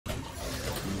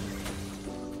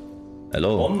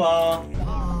Hello. Bomba!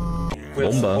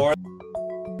 Bomba.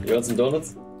 You want some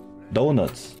donuts?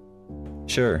 Donuts.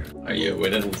 Sure. Are you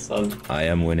winning, son? I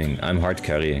am winning. I'm hard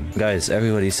carrying. Guys,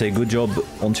 everybody say good job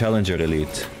on Challenger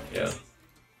Elite. Yeah,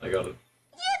 I got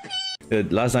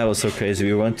it. Last night was so crazy.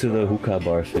 We went to the hookah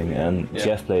bar thing and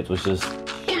Jeff Plate was just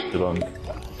drunk.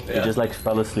 He just like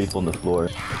fell asleep on the floor.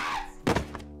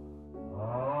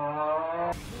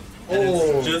 And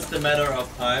it's just a matter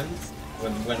of time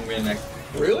when we're next.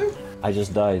 Really? I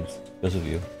just died because of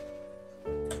you.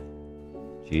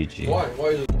 GG. Why? Why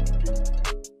is it?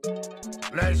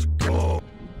 Let's go.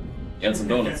 You want some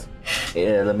donuts?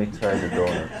 Yeah, let me try the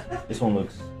donut. This one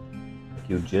looks like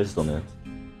you jizzed on it.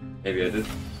 Maybe I did.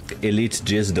 Elite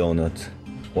jizz donut.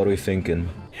 What are we thinking?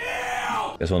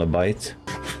 You guys want a bite?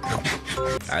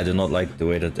 I do not like the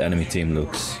way that the enemy team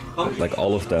looks. Like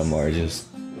all of them are just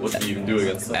What do you even do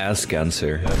against them? ass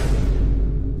cancer.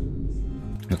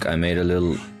 Look, I made a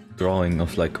little drawing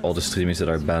of like all the streamers that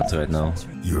are banned right now.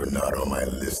 You're not on my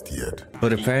list yet.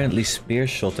 But apparently Spear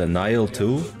shot and Nile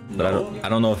too. But I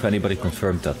don't know if anybody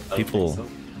confirmed that.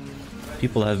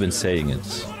 People have been saying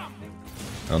it.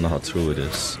 I don't know how true it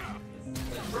is.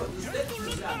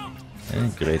 Okay,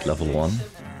 great level 1.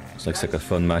 Looks like a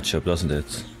fun matchup, doesn't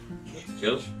it?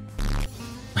 Cheers.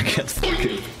 I can't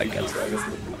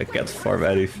farm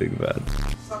anything, man.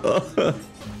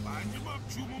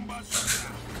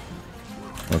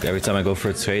 Look, every time I go for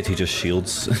a trade, he just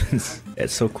shields.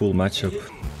 It's so cool matchup.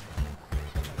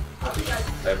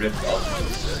 I ripped off.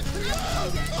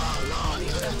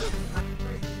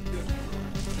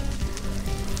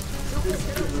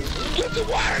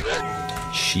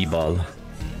 Shibal.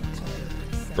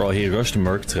 Bro, he rushed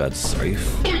Merc Threads. Are you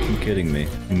fucking kidding me?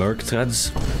 Merc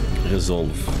Threads?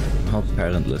 Resolve. How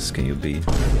parentless can you be?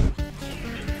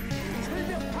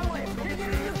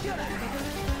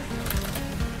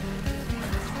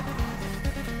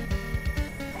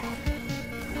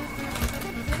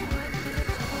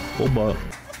 Bomba.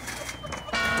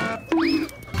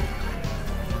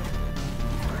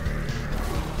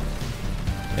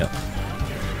 Yeah.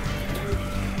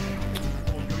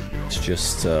 It's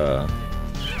just oh,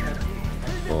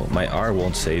 my R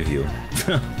won't save you.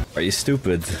 Are you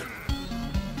stupid?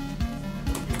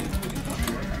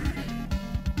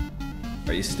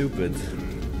 Are you stupid?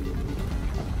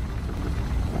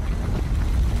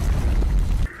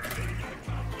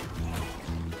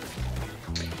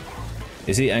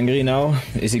 Is he angry now?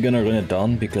 Is he gonna run it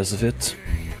down because of it?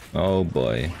 Oh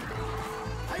boy.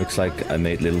 Looks like I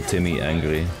made little Timmy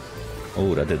angry.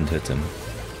 Oh, that didn't hit him.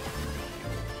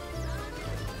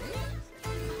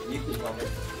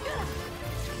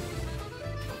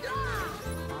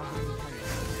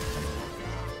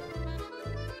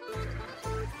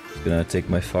 Gonna take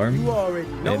my farm? You already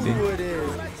know maybe. who it is.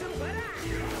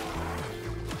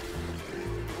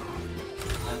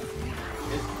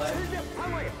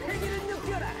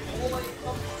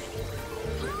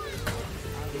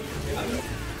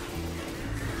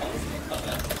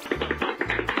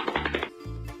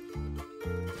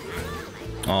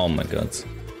 Oh my god.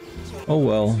 Oh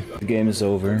well, the game is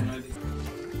over.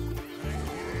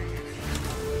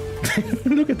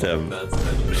 Look at them.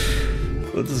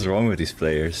 What is wrong with these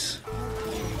players?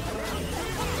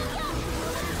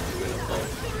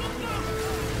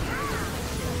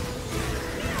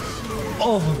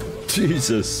 Oh,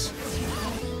 Jesus.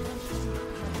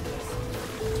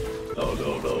 No,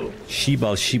 no, no.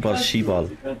 Shibal, Shibal, Shibal.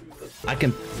 I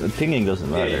can... Pinging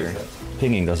doesn't matter.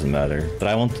 Pinging doesn't matter. But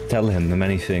I want to tell him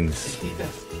many things.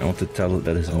 I want to tell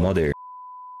that his mother...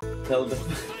 Tell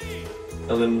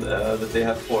them that they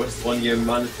have forced 1 year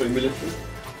mandatory military.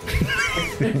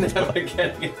 Never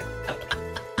getting it.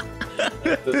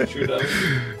 Doesn't shoot out.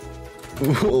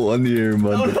 1 year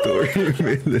mandatory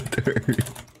military.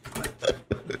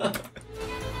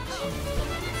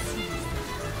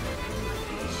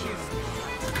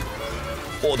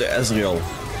 Oh, the Ezreal.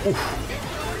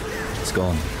 Oof. It's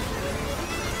gone.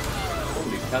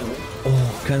 Holy can win.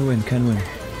 Oh, can win, can win.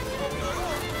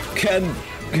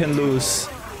 Can lose.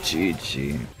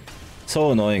 GG.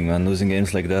 So annoying, man, losing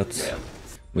games like that. Yeah.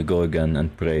 We go again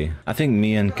and pray. I think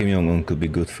me and Kim Jong-un could be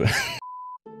good friends.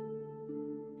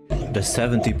 The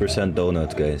 70%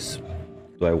 donut, guys.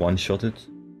 Do I one-shot it?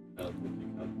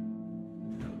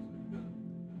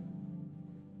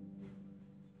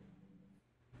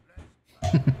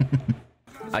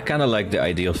 I kinda like the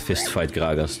idea of fist fight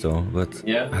Gragas though, but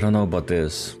yeah. I don't know about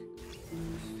this.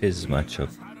 Fizz matchup.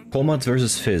 Combat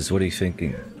versus Fizz, what are you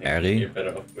thinking? Aery? You're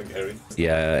better off with Aery.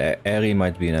 Yeah, Aery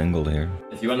might be an angle here.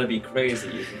 If you wanna be crazy,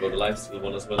 you can go to lifesteal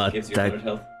one as well. It gives you 100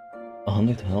 health.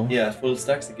 100 health? Yeah, full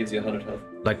stacks, it gives you 100 health.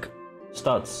 Like,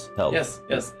 Stats, health.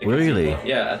 Yes. Really?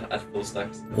 Yeah, at full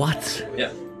stacks. What?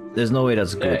 Yeah. There's no way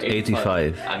that's good.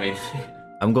 85. 85. I mean.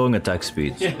 I'm going attack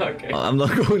speed. Yeah, okay. I'm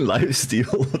not going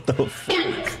lifesteal. What the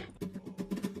fuck?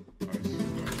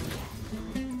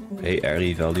 Okay,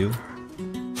 Aery value.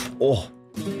 Oh!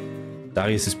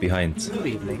 Darius is behind. Good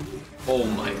evening. Oh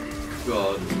my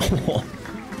god.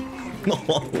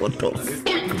 What the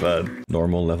fuck, man?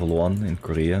 Normal level 1 in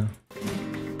Korea.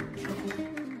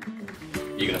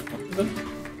 You gonna fuck with them?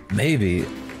 Maybe.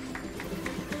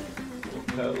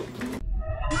 Hell.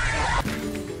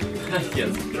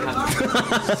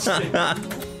 Yes.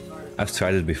 I've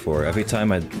tried it before. Every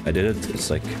time I did it, it's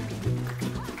like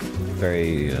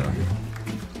very.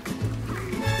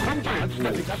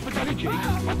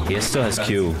 He still has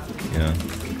Q, yeah.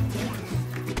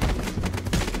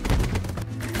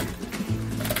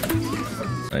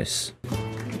 Nice.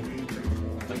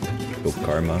 Go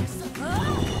Karma.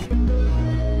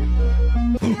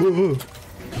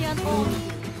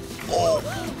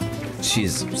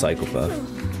 She's a psychopath.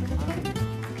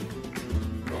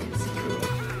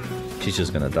 She's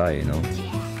just gonna die, you know?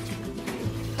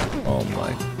 Oh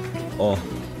my. Oh.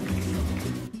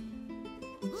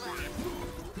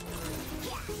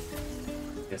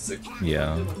 Yes,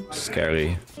 Yeah,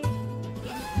 scary.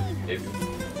 maybe.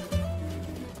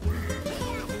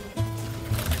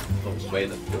 Oh, wait,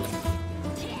 that's good.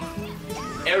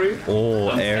 Aery! Oh,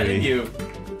 I'm telling Aery. you.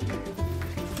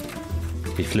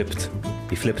 He flipped.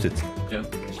 He flipped it. Yeah.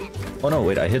 Oh no,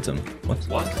 wait, I hit him. What?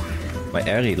 What? My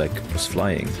Aery, like, was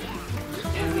flying.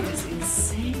 Aery is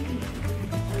insane.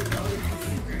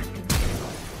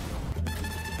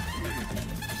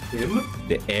 Him?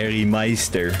 The Aery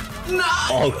Meister. No!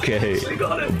 Okay. I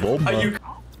got it. Bomba. Are you...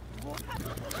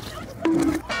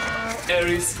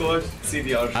 Aery scored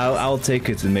CDR. I'll take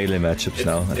it in melee matchups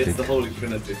now, I It's think. the holy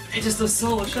trinity. It just does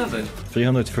so much damage.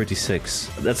 336.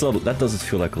 That's a lot. That doesn't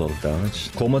feel like a lot of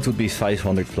damage. Combat would be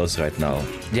 500 plus right now.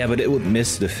 Yeah, but it would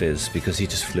miss the fizz because he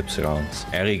just flips around.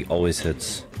 Erik always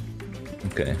hits.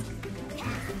 Okay.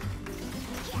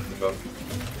 God.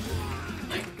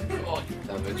 God,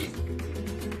 damage.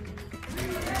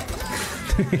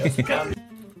 Yes, can.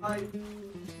 Oh,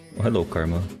 hello,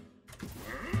 Karma.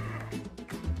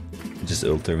 Just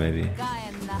ulter maybe.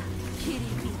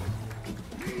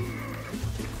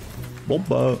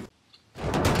 Bomba.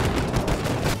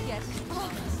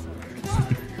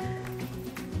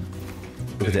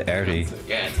 Look at the Aery.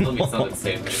 Yeah, tell me it's not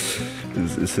insane.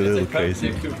 It's a little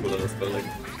crazy. Like...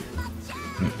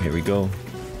 Here we go.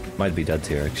 Might be dead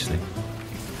here actually.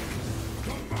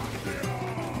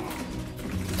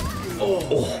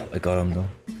 Oh, I got him though.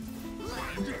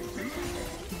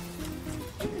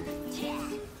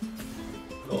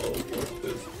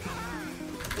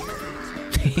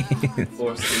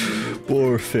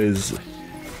 Poor Fizz.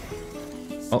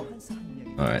 Oh,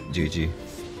 alright, GG.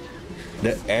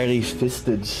 The Aery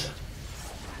Fistage.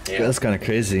 Yeah. That's kind of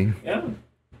crazy. Yeah.